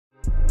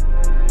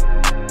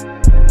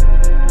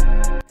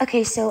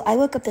Okay, so I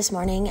woke up this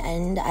morning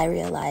and I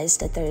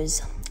realized that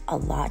there's a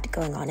lot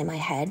going on in my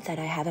head that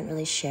I haven't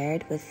really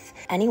shared with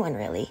anyone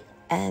really.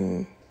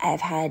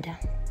 I've had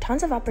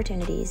tons of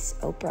opportunities,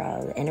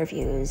 Oprah,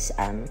 interviews,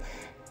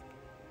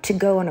 to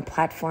go on a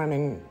platform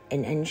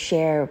and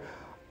share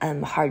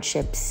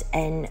hardships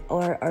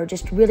or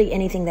just really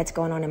anything that's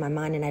going on in my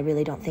mind, and I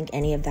really don't think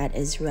any of that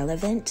is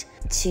relevant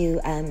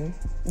to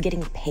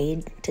getting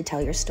paid to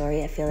tell your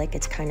story. I feel like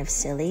it's kind of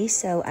silly.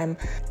 So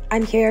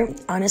I'm here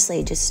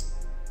honestly just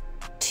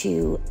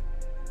to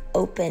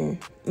open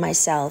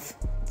myself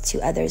to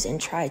others and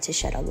try to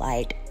shed a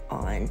light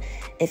on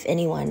if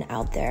anyone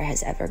out there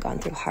has ever gone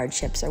through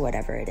hardships or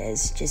whatever it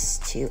is,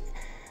 just to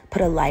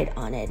put a light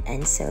on it,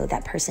 and so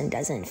that person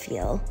doesn't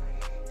feel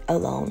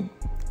alone,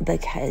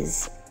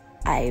 because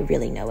I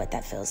really know what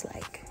that feels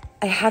like.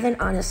 I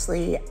haven't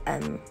honestly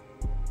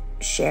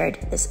shared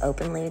this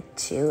openly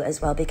too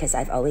as well, because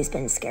I've always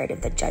been scared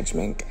of the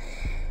judgment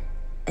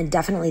and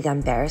definitely the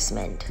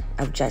embarrassment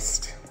of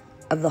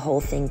the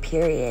whole thing,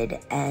 period,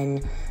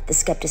 and the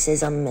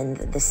skepticism and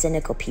the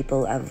cynical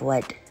people of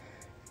what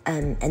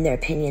and their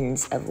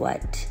opinions of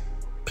what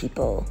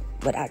people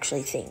would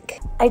actually think.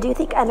 I do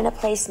think I'm in a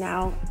place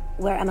now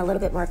where I'm a little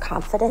bit more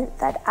confident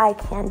that I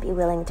can be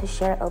willing to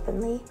share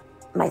openly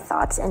my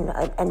thoughts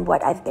and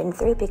what I've been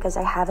through, because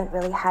I haven't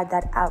really had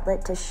that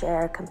outlet to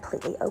share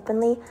completely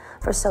openly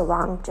for so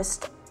long,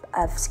 just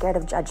scared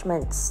of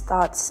judgments,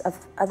 thoughts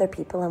of other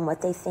people and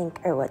what they think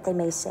or what they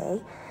may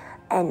say.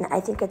 And I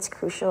think it's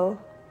crucial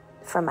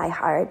for my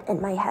heart and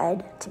my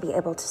head to be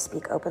able to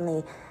speak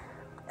openly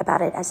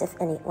about it as if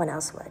anyone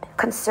else would.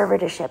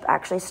 Conservatorship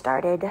actually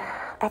started,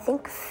 I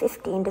think,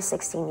 15 to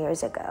 16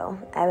 years ago.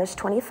 I was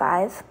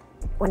 25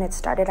 when it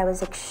started. I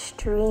was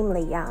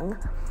extremely young.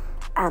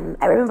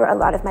 I remember a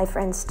lot of my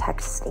friends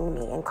texting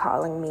me and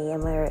calling me,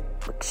 and we were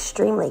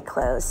extremely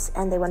close,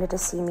 and they wanted to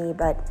see me,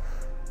 but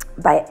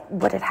by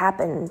what had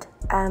happened,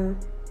 I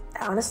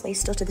honestly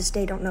still to this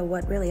day don't know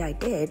what really I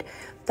did,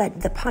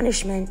 but the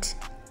punishment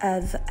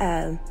of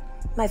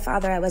my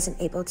father, I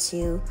wasn't able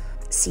to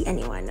see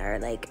anyone or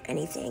like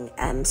anything.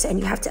 And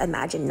you have to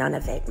imagine none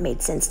of it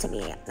made sense to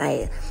me.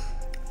 I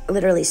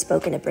literally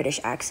spoke in a British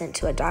accent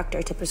to a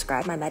doctor to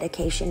prescribe my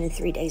medication, and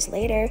 3 days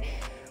later,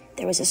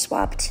 there was a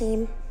swap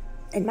team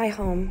in my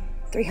home,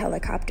 3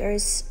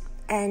 helicopters,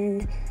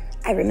 and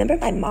I remember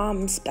my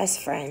mom's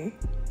best friend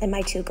and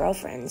my 2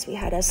 girlfriends. We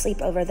had a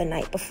sleepover the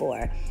night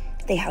before.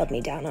 They held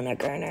me down on a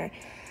gurner.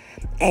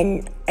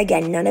 And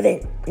again, none of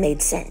it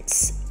made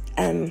sense.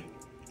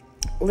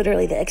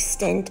 Literally the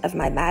extent of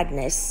my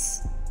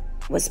madness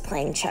was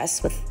playing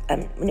chess with,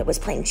 when it was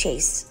playing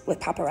chase with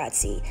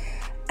paparazzi,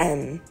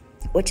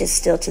 which is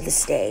still to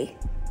this day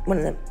one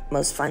of the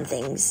most fun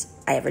things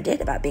I ever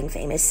did about being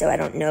famous. So I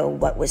don't know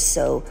what was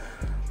so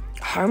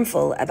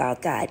harmful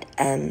about that.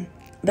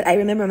 But I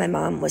remember my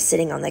mom was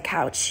sitting on the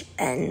couch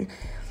and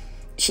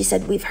she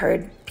said, "We've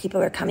heard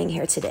people are coming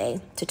here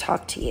today to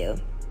talk to you.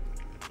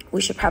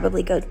 We should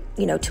probably go,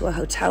 to a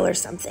hotel or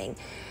something."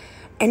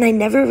 And I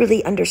never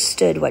really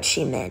understood what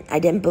she meant. I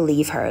didn't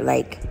believe her.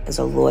 Like, is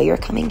a lawyer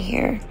coming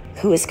here?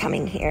 Who is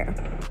coming here?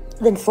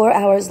 Then 4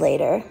 hours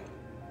later,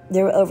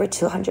 there were over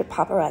 200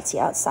 paparazzi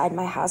outside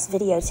my house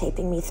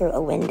videotaping me through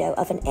a window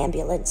of an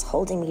ambulance,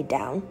 holding me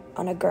down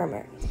on a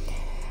gurner.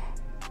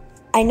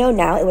 I know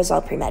now it was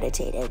all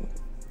premeditated.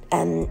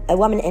 A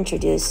woman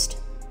introduced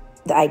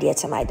the idea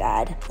to my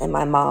dad, and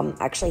my mom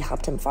actually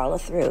helped him follow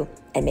through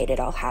and made it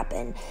all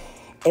happen.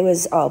 It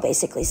was all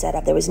basically set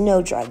up. There was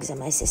no drugs in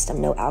my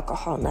system, no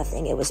alcohol,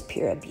 nothing. It was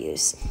pure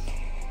abuse.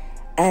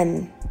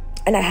 And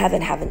I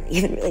haven't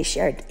even really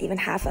shared even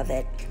half of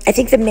it. I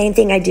think the main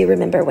thing I do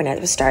remember when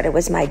it started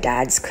was my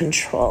dad's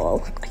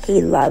control.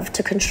 He loved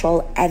to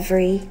control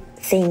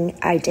everything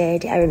I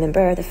did. I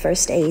remember the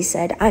first day he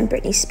said, "I'm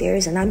Britney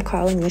Spears and I'm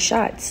calling the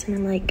shots." And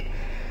I'm like,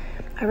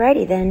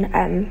 alrighty then.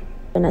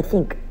 And I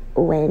think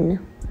when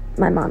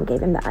my mom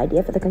gave him the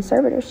idea for the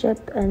conservatorship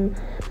and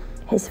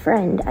his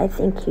friend, I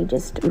think he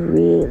just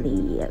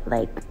really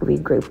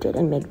regrouped it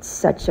and made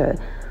such a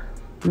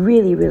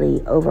really,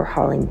 really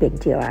overhauling big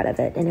deal out of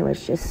it. And it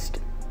was just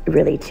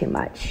really too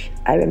much.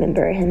 I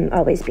remember him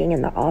always being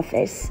in the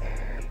office,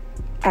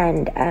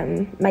 and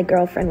my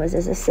girlfriend was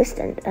his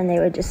assistant, and they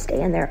would just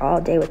stay in there all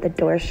day with the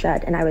door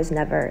shut, and I was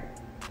never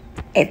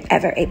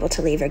ever able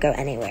to leave or go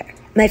anywhere.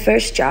 My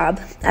first job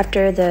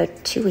after the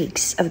 2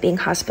 weeks of being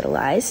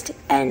hospitalized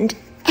and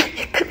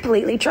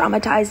completely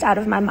traumatized out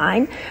of my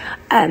mind,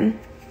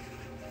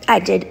 I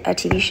did a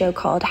TV show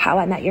called How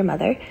I Met Your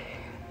Mother,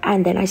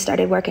 and then I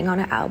started working on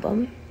an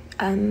album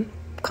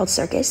called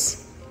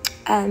Circus,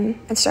 and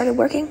started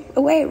working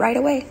away right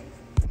away.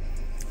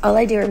 All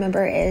I do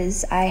remember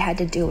is I had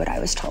to do what I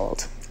was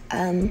told.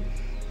 I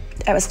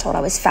was told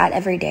I was fat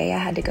every day. I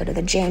had to go to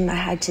the gym. I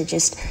had to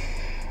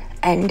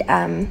and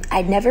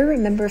I never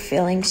remember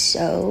feeling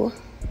so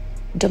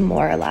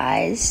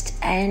demoralized,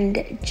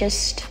 and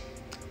just,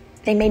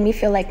 they made me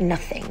feel like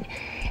nothing.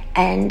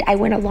 And I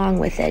went along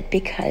with it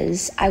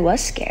because I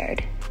was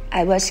scared.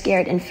 I was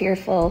scared and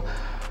fearful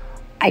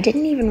I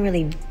didn't even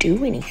really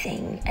do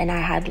anything. And I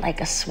had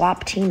like a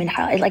swap team and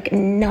how, like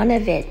none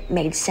of it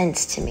made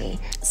sense to me.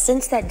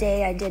 Since that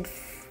day, I did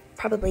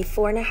probably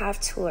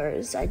 4.5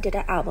 tours. I did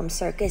an album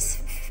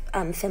circus,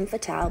 Femme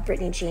Fatale,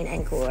 Britney Jean,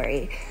 and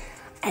Glory.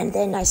 And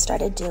then I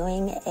started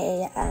doing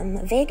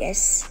a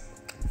Vegas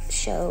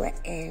show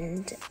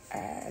in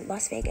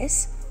Las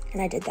Vegas.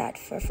 And I did that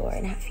for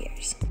 4.5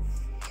 years.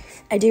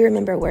 I do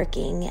remember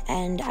working,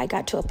 and I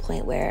got to a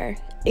point where,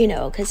 you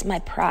know, because my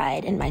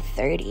pride in my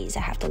 30s,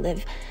 I have to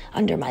live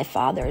under my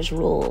father's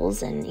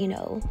rules. And, you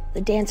know, the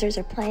dancers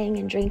are playing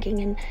and drinking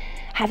and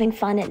having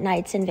fun at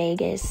nights in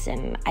Vegas,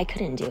 and I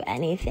couldn't do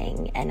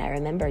anything. And I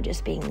remember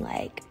just being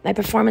like, my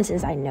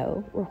performances, I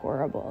know, were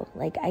horrible.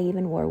 Like, I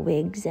even wore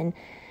wigs, and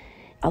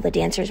all the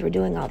dancers were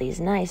doing all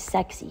these nice,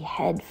 sexy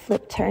head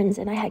flip turns,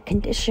 and I had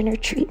conditioner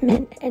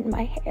treatment in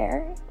my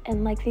hair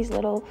and like these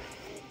little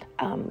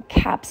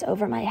caps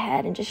over my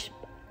head, and just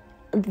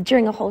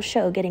during a whole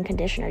show getting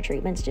conditioner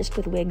treatments just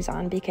with wigs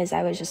on, because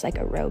I was just like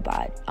a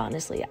robot.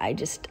 Honestly, I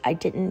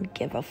didn't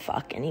give a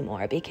fuck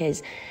anymore,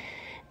 because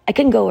I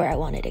couldn't go where I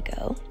wanted to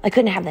go. I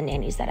couldn't have the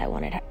nannies that I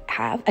wanted to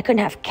have. I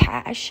couldn't have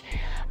cash.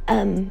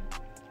 And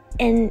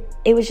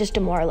it was just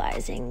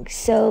demoralizing.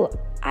 So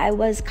I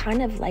was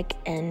kind of like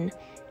in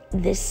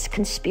this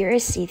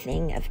conspiracy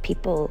thing of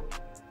people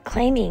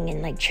claiming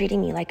and like treating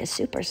me like a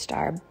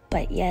superstar,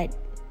 but yet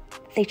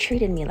they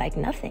treated me like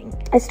nothing.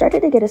 I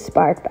started to get a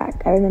spark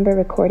back. I remember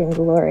recording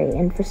Glory,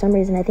 and for some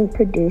reason I think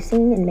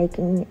producing and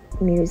making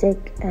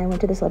music, and I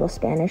went to this little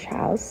Spanish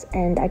house,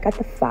 and I got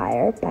the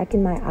fire back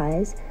in my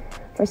eyes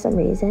for some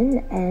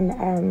reason.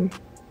 And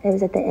it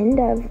was at the end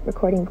of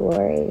recording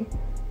Glory,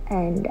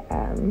 and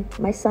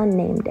my son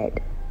named it,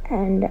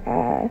 and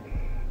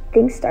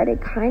things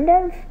started kind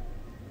of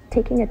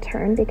taking a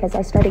turn, because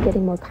I started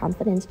getting more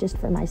confidence just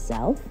for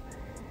myself.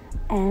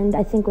 And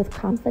I think with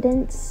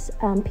confidence,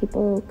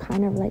 people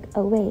kind of like,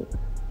 oh,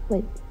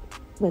 wait,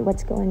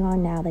 what's going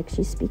on now? Like,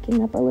 she's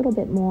speaking up a little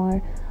bit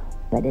more,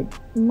 but it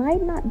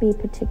might not be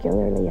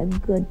particularly a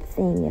good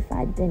thing if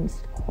I'd been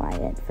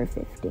quiet for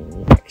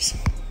 15 years.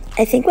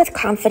 I think with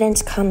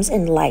confidence comes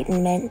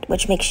enlightenment,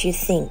 which makes you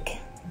think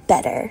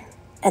better.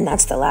 And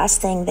that's the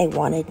last thing they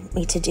wanted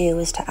me to do,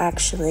 was to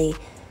actually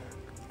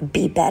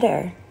be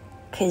better,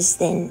 because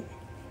then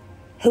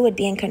who would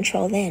be in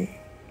control then?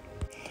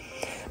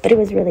 But it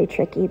was really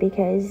tricky,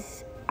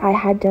 because I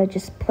had to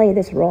just play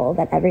this role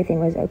that everything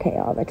was okay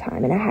all the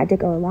time. And I had to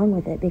go along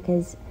with it,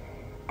 because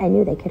I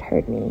knew they could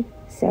hurt me.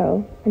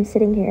 So I'm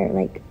sitting here,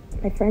 like,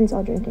 my friends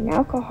all drinking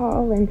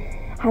alcohol and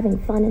having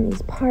fun in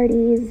these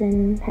parties,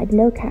 and had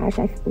no cash.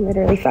 I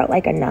literally felt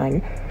like a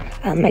nun.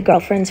 My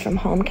girlfriends from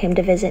home came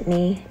to visit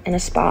me in a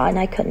spa, and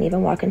I couldn't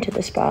even walk into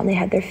the spa. And they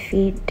had their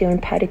feet doing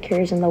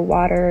pedicures in the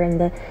water, and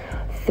the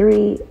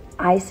 3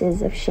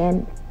 ices of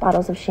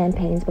bottles of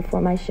champagnes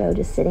before my show,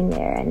 just sitting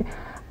there. And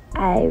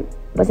I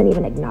wasn't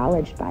even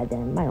acknowledged by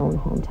them, my own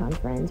hometown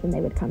friends, when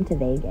they would come to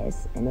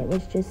Vegas. And it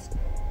was just,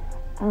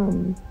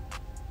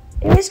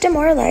 it was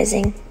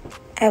demoralizing,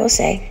 I will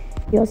say.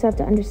 You also have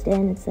to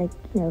understand, it's like,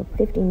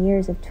 15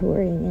 years of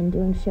touring and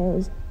doing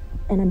shows,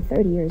 and I'm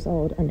 30 years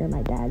old under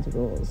my dad's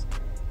rules.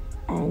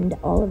 And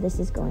all of this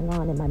is going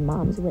on, and my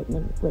mom's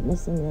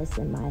witnessing this,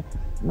 and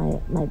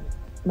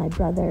my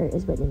brother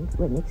is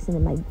witnessing,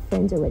 and my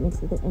friends are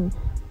witnessing it, and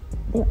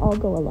they all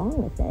go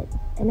along with it.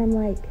 And I'm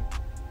like,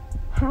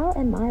 how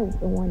am I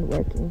the one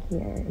working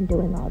here and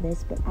doing all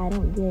this, but I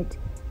don't get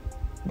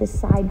the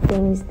side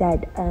things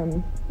that,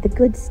 the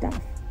good stuff,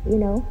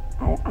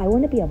 I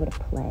want to be able to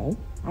play.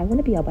 I want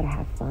to be able to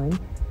have fun.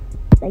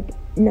 Like,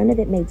 none of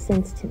it made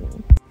sense to me.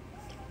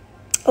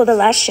 Well, the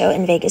last show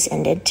in Vegas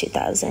ended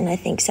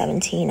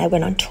 2017. I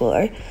went on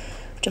tour,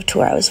 which of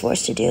tour I was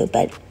forced to do,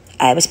 but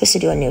I was supposed to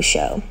do a new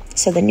show.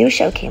 So the new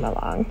show came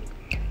along.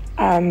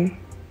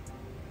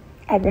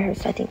 I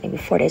rehearsed, I think, maybe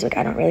 4 days ago.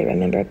 I don't really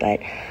remember, but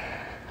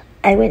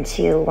I went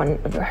to one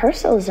of the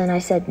rehearsals, and I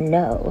said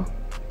no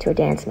to a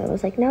dance move. I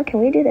was like, no,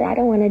 can we do that? I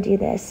don't want to do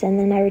this. And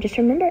then I just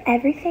remember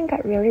everything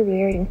got really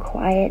weird and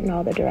quiet, and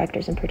all the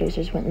directors and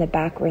producers went in the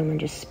back room and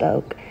just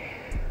spoke.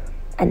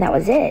 And that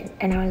was it.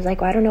 And I was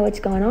like, well, I don't know what's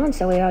going on.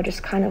 So we all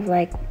just kind of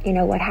like,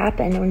 what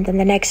happened? And then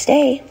the next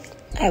day,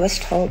 I was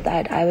told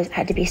that I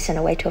had to be sent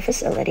away to a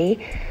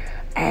facility,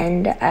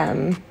 and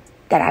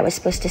that I was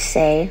supposed to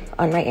say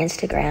on my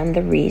Instagram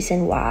the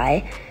reason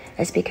why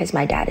is because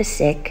my dad is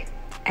sick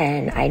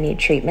and I need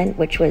treatment,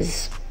 which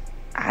was,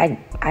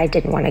 I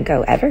didn't want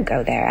to ever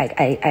go there.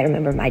 I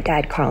remember my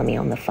dad calling me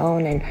on the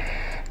phone, and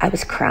I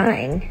was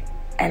crying,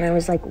 and I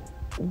was like,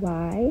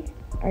 why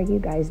are you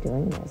guys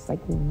doing this?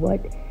 Like,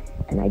 what?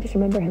 And I just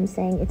remember him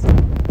saying, it's not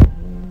in your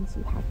hands.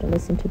 You have to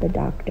listen to the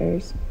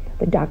doctors.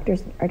 The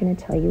doctors are going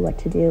to tell you what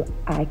to do.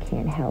 I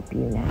can't help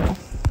you now.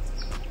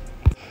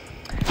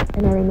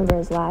 And I remember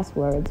his last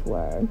words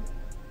were,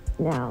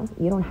 now,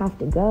 you don't have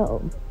to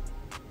go,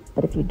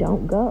 but if you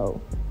don't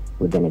go,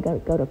 we're going to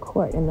go to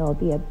court, and there'll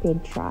be a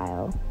big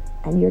trial,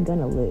 and you're going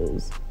to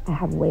lose. I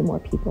have way more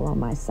people on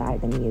my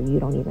side than you. You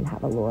don't even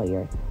have a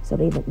lawyer, so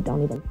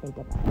don't even think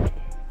about it.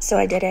 So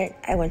I did it.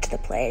 I went to the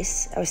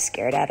place. I was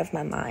scared out of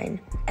my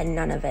mind. And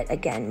none of it,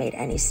 again, made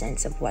any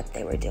sense of what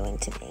they were doing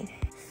to me.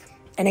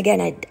 And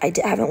again, I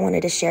haven't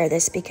wanted to share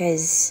this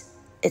because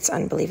it's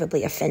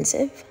unbelievably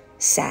offensive,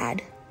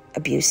 sad,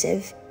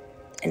 abusive.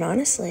 And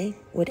honestly,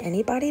 would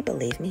anybody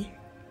believe me?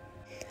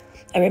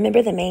 I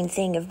remember the main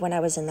thing of when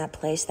I was in that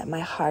place, that my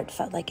heart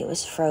felt like it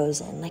was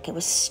frozen, like it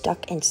was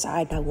stuck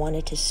inside, and I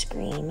wanted to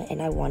scream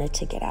and I wanted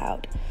to get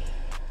out.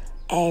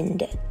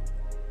 And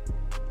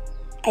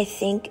I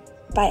think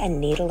by a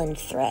needle and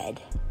thread,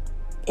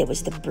 it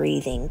was the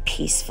breathing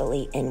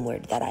peacefully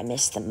inward that I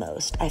missed the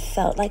most. I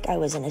felt like I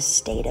was in a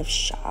state of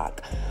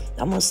shock,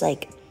 almost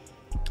like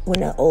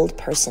when an old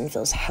person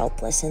feels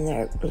helpless and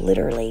they're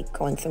literally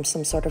going through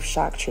some sort of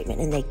shock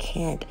treatment and they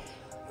can't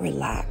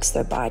relax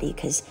their body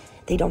because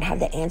they don't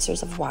have the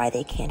answers of why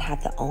they can't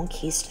have their own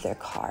keys to their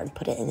car and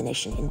put it in the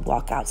ignition and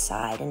walk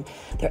outside, and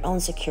their own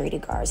security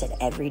guards at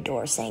every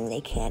door saying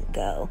they can't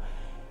go.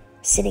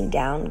 Sitting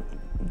down,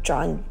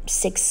 drawing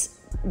 6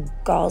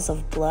 galls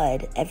of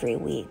blood every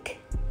week.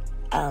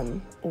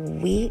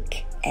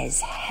 Weak as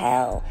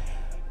hell.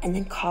 And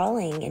then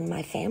calling, and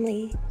my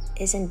family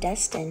is in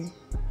Destin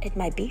at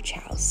my beach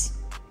house.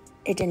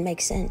 It didn't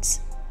make sense.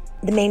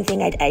 The main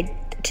thing, I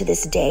to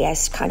this day, I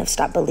kind of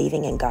stopped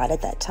believing in God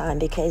at that time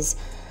because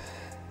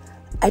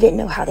I didn't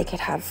know how they could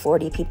have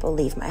 40 people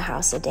leave my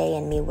house a day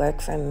and me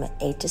work from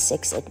 8 to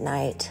 6 at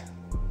night.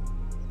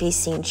 Be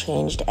seen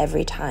changed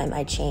every time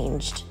I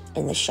changed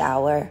in the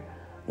shower.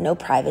 No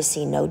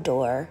privacy, no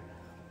door,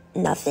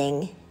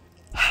 nothing.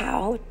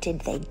 How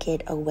did they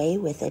get away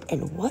with it?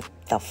 And what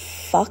the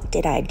fuck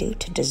did I do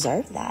to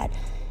deserve that?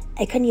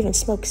 I couldn't even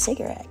smoke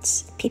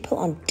cigarettes. People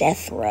on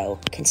death row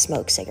can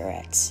smoke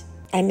cigarettes.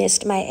 I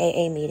missed my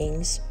AA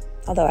meetings,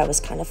 although I was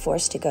kind of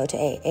forced to go to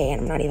AA,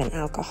 and I'm not even an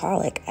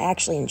alcoholic. I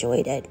actually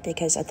enjoyed it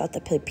because I thought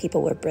the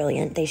people were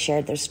brilliant. They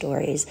shared their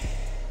stories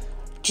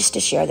just to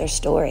share their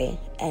story,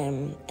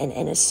 and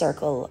in a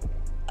circle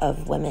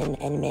of women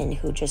and men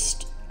who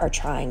just are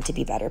trying to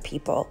be better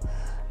people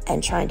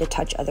and trying to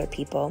touch other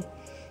people.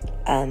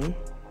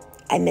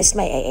 I missed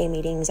my AA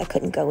meetings. I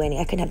couldn't go in.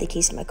 I couldn't have the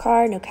keys to my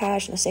car, no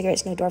cash, no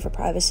cigarettes, no door for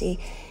privacy.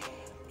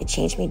 It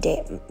changed me,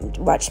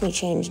 watched me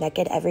change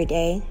naked every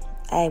day.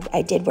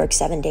 I did work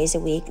 7 days a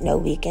week. No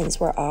weekends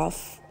were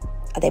off.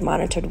 They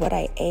monitored what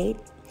I ate.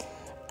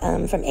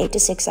 From 8 to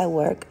 6, I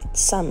work.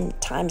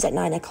 Sometimes at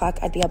 9 o'clock,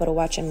 I'd be able to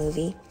watch a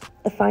movie.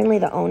 Finally,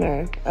 the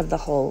owner of the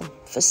whole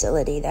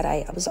facility that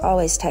I was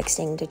always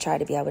texting to try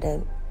to be able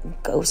to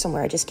go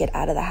somewhere, just get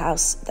out of the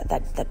house,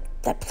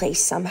 that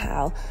place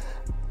somehow,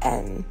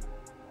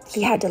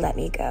 he had to let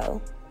me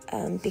go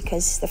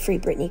because the Free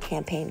Britney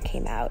campaign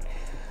came out.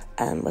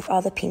 With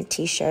all the pink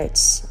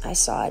t-shirts. I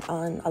saw it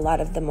on a lot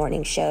of the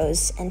morning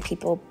shows, and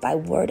people by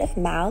word of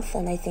mouth,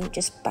 and I think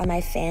just by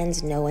my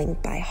fans knowing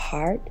by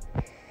heart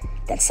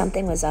that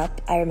something was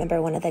up. I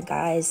remember one of the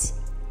guys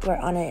were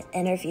on an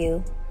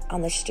interview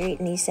on the street,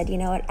 and he said, you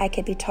know what, I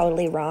could be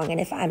totally wrong, and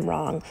if I'm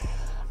wrong,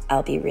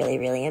 I'll be really,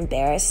 really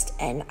embarrassed,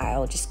 and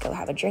I'll just go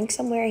have a drink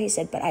somewhere. He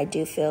said, but I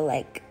do feel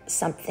like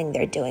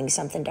they're doing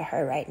something to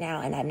her right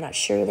now, and I'm not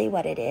surely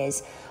what it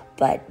is,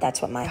 but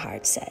that's what my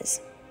heart says.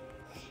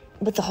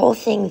 But the whole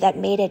thing that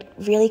made it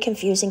really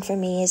confusing for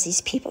me is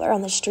these people are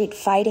on the street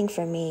fighting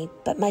for me,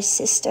 but my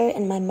sister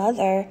and my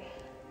mother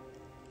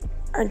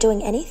aren't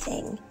doing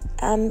anything.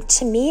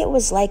 To me, it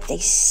was like they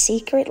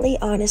secretly,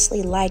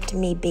 honestly liked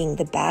me being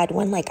the bad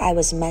one, like I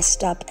was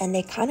messed up, and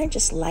they kind of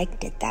just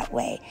liked it that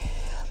way.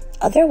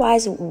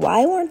 Otherwise,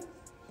 why weren't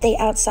they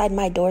outside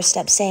my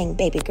doorstep saying,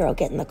 baby girl,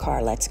 get in the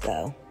car, let's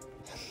go?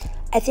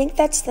 I think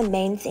that's the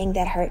main thing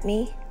that hurt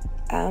me.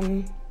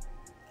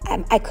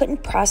 I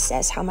couldn't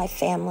process how my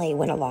family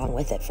went along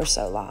with it for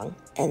so long.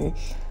 And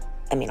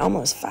I mean,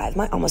 almost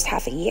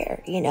half a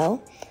year, you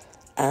know?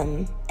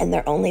 And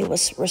their only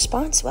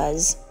response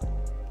was,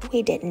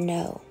 we didn't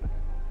know.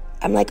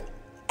 I'm like,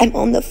 I'm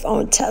on the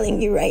phone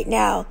telling you right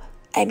now,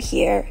 I'm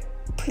here,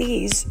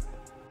 please.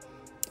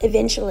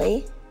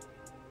 Eventually,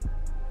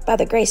 by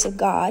the grace of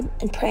God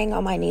and praying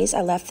on my knees,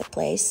 I left the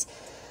place.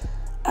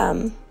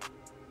 But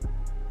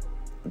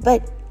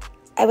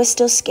I was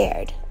still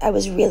scared. I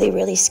was really,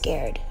 really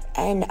scared.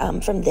 And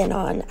from then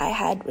on, I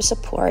had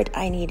support.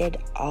 I needed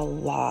a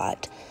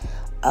lot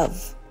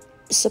of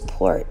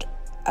support.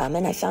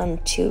 And I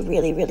found 2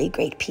 really, really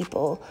great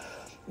people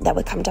that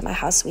would come to my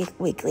house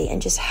weekly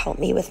and just help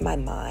me with my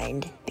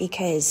mind,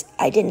 because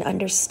I didn't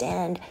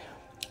understand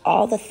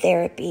all the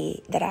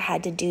therapy that I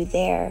had to do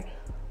there.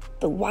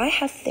 But why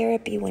have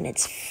therapy when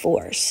it's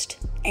forced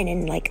and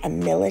in like a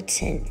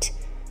militant,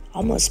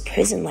 almost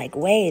prison-like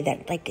way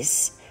that like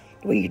is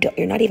where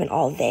you're not even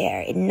all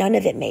there? None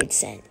of it made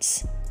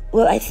sense.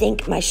 Well, I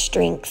think my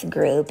strength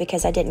grew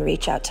because I didn't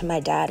reach out to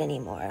my dad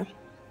anymore.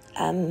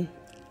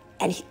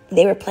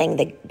 They were playing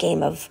the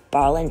game of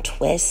ball and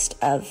twist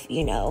of,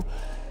 you know,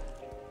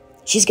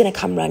 she's going to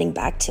come running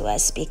back to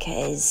us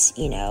because,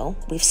 you know,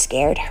 we've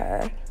scared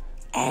her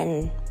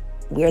and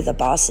we're the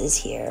bosses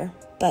here.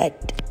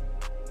 But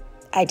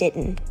I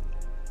didn't.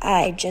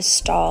 I just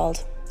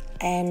stalled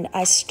And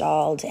I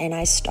stalled and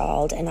I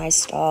stalled and I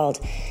stalled.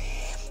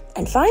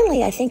 And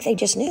finally, I think they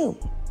just knew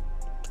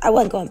I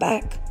wasn't going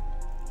back.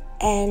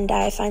 And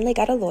I finally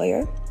got a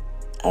lawyer.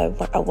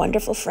 A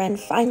wonderful friend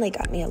finally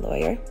got me a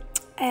lawyer.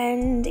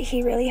 And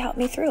he really helped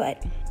me through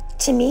it.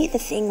 To me, the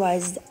thing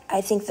was,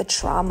 I think the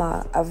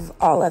trauma of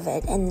all of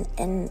it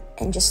and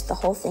just the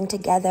whole thing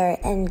together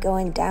and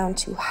going down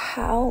to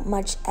how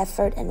much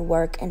effort and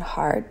work and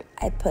heart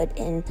I put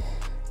in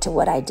to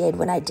what I did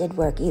when I did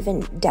work,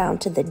 even down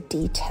to the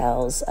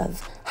details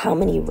of how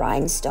many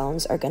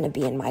rhinestones are going to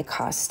be in my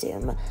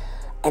costume.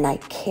 And I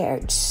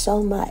cared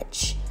so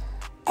much.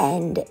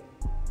 And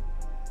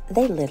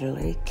they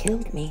literally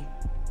killed me.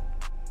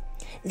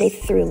 They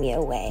threw me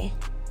away.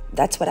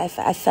 That's what I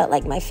felt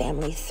like my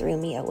family threw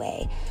me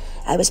away.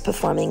 I was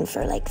performing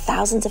for like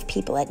thousands of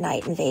people at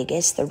night in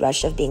Vegas, the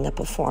rush of being a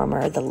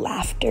performer, the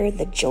laughter,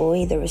 the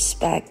joy, the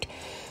respect.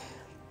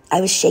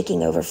 I was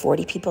shaking over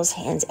 40 people's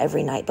hands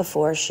every night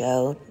before a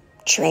show,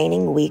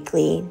 training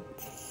weekly,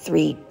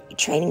 3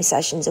 training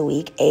sessions a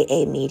week,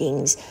 AA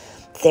meetings,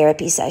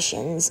 therapy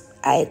sessions.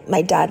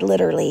 My dad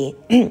literally,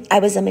 I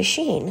was a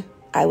machine.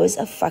 I was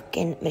a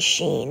fucking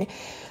machine.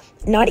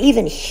 Not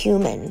even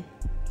human.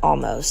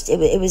 Almost.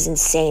 It was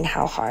insane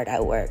how hard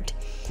I worked.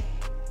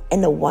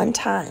 And the one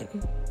time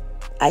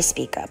I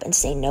speak up and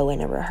say no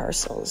in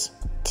rehearsals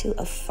to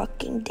a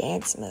fucking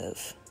dance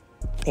move,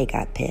 they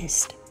got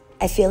pissed.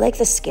 I feel like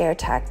the scare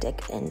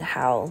tactic and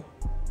how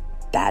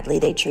badly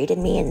they treated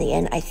me in the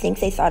end, I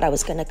think they thought I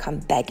was going to come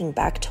begging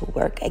back to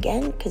work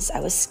again because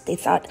they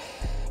thought,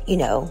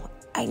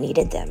 I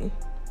needed them.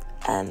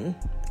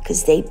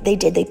 Because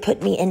they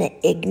put me in an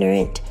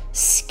ignorant,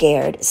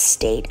 scared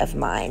state of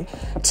mind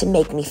to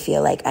make me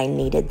feel like I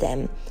needed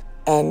them.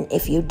 And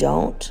if you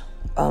don't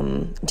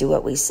do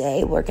what we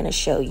say, we're going to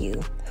show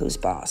you who's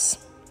boss.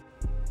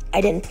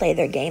 I didn't play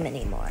their game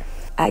anymore.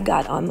 I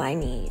got on my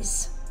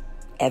knees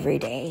every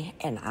day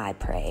and I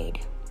prayed.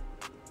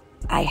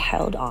 I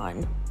held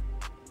on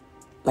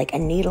like a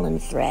needle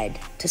and thread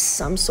to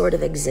some sort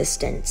of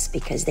existence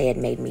because they had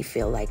made me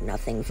feel like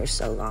nothing for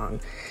so long.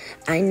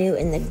 I knew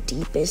in the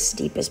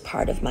deepest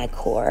part of my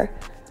core,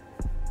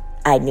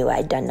 I knew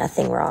I'd done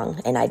nothing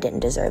wrong and I didn't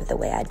deserve the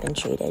way I'd been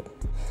treated.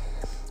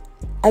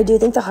 I do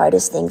think the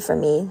hardest thing for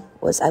me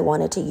was I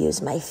wanted to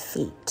use my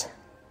feet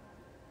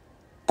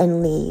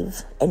and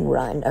leave and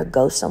run or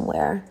go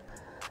somewhere.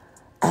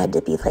 I had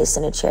to be placed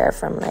in a chair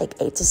from like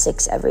 8 to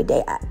 6 every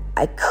day.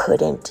 I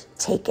couldn't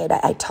take it.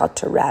 I talked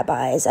to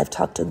rabbis. I've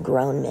talked to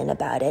grown men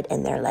about it,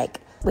 and they're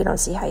like, we don't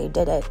see how you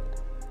did it.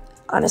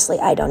 Honestly,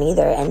 I don't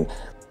either. And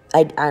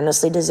I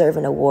honestly deserve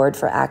an award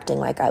for acting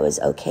like I was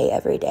okay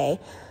every day.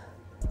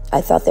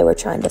 I thought they were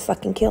trying to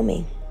fucking kill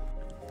me.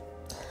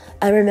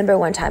 I remember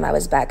one time I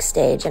was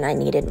backstage and I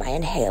needed my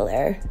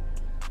inhaler.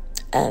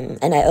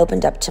 And I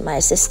opened up to my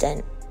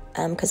assistant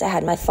because I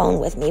had my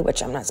phone with me,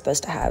 which I'm not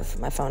supposed to have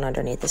my phone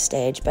underneath the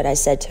stage. But I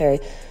said to her,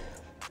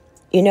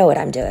 you know what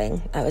I'm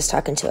doing. I was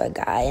talking to a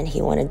guy and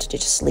he wanted to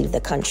just leave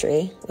the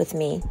country with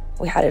me.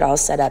 We had it all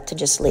set up to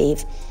just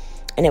leave.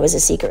 And it was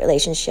a secret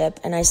relationship.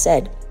 And I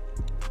said,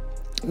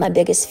 my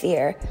biggest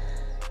fear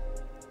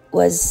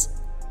was,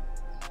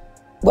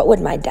 what would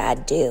my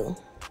dad do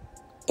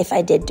if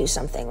I did do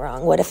something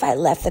wrong? What if I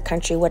left the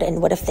country? What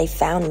if they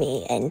found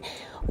me? And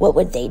what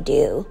would they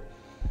do?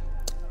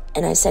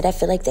 And I said, I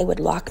feel like they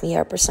would lock me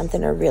up or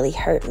something or really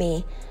hurt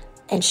me.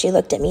 And she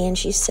looked at me and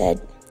she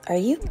said, are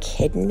you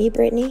kidding me,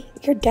 Britney?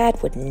 Your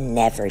dad would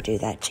never do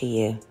that to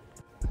you.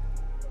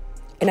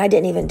 And I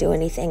didn't even do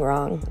anything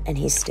wrong, and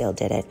he still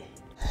did it.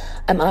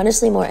 I'm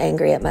honestly more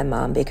angry at my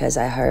mom because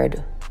I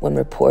heard when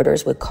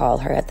reporters would call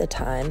her at the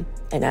time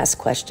and ask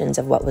questions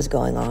of what was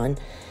going on,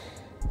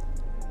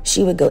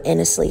 she would go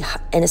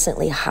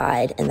innocently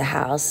hide in the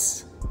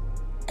house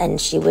and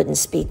she wouldn't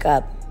speak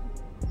up.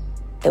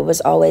 It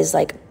was always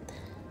like,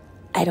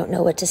 I don't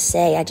know what to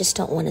say. I just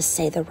don't want to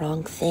say the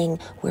wrong thing.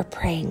 We're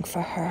praying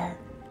for her.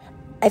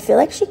 I feel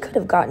like she could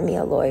have gotten me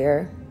a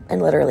lawyer in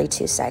literally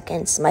 2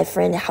 seconds. My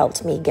friend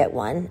helped me get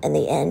one in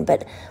the end,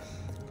 but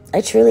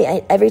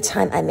every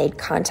time I made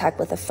contact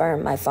with a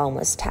firm, my phone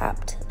was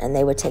tapped and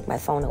they would take my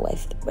phone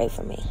away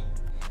from me.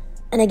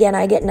 And again,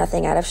 I get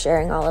nothing out of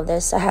sharing all of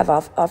this. I have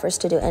offers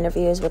to do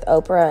interviews with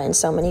Oprah and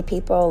so many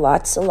people,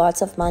 lots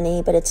of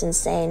money, but it's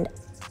insane.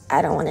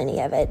 I don't want any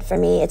of it. For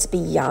me, it's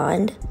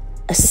beyond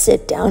a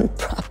sit-down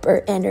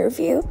proper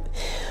interview.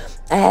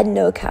 I had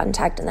no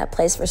contact in that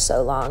place for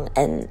so long,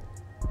 and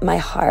my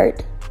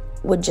heart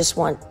would just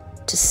want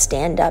to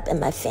stand up in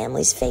my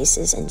family's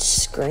faces and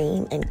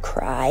scream and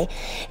cry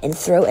and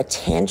throw a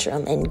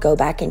tantrum and go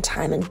back in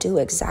time and do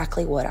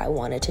exactly what I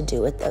wanted to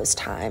do at those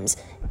times.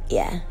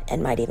 Yeah,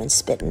 and might even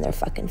spit in their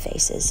fucking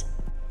faces.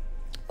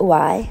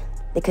 Why?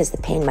 Because the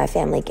pain my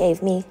family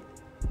gave me,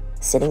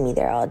 sitting me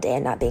there all day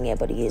and not being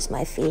able to use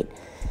my feet,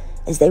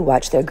 as they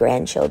watch their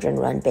grandchildren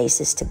run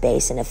bases to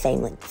base in a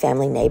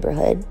family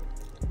neighborhood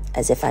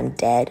as if I'm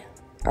dead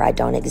or I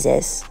don't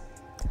exist,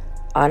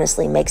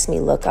 honestly makes me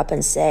look up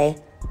and say,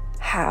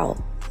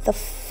 how the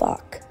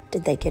fuck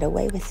did they get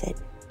away with it?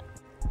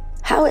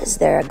 How is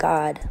there a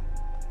God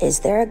Is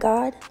there a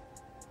God?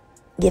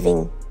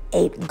 Giving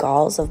 8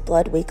 galls of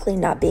blood weekly,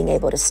 not being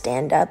able to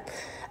stand up.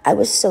 I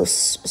was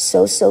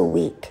so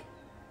weak.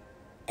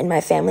 And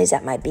my family's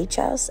at my beach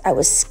house. I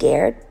was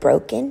scared,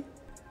 broken.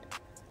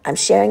 I'm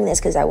sharing this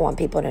because I want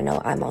people to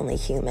know I'm only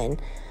human.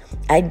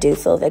 I do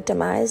feel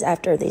victimized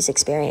after these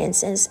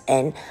experiences.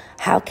 And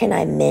how can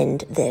I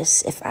mend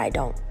this if I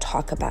don't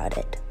talk about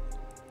it?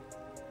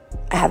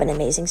 I have an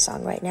amazing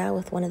song right now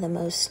with one of the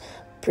most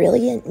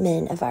brilliant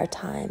men of our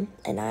time.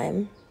 And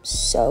I'm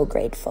so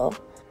grateful.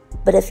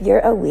 But if you're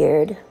a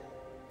weird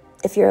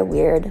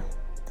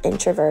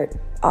introvert,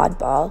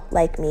 oddball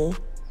like me,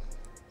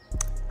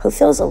 who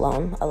feels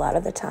alone a lot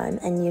of the time,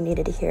 and you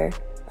needed to hear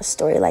a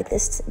story like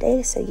this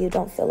today so you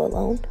don't feel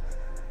alone,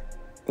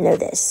 know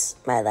this: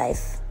 my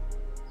life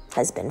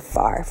has been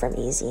far from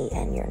easy,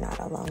 and you're not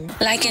alone.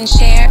 Like and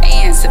share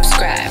and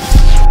subscribe.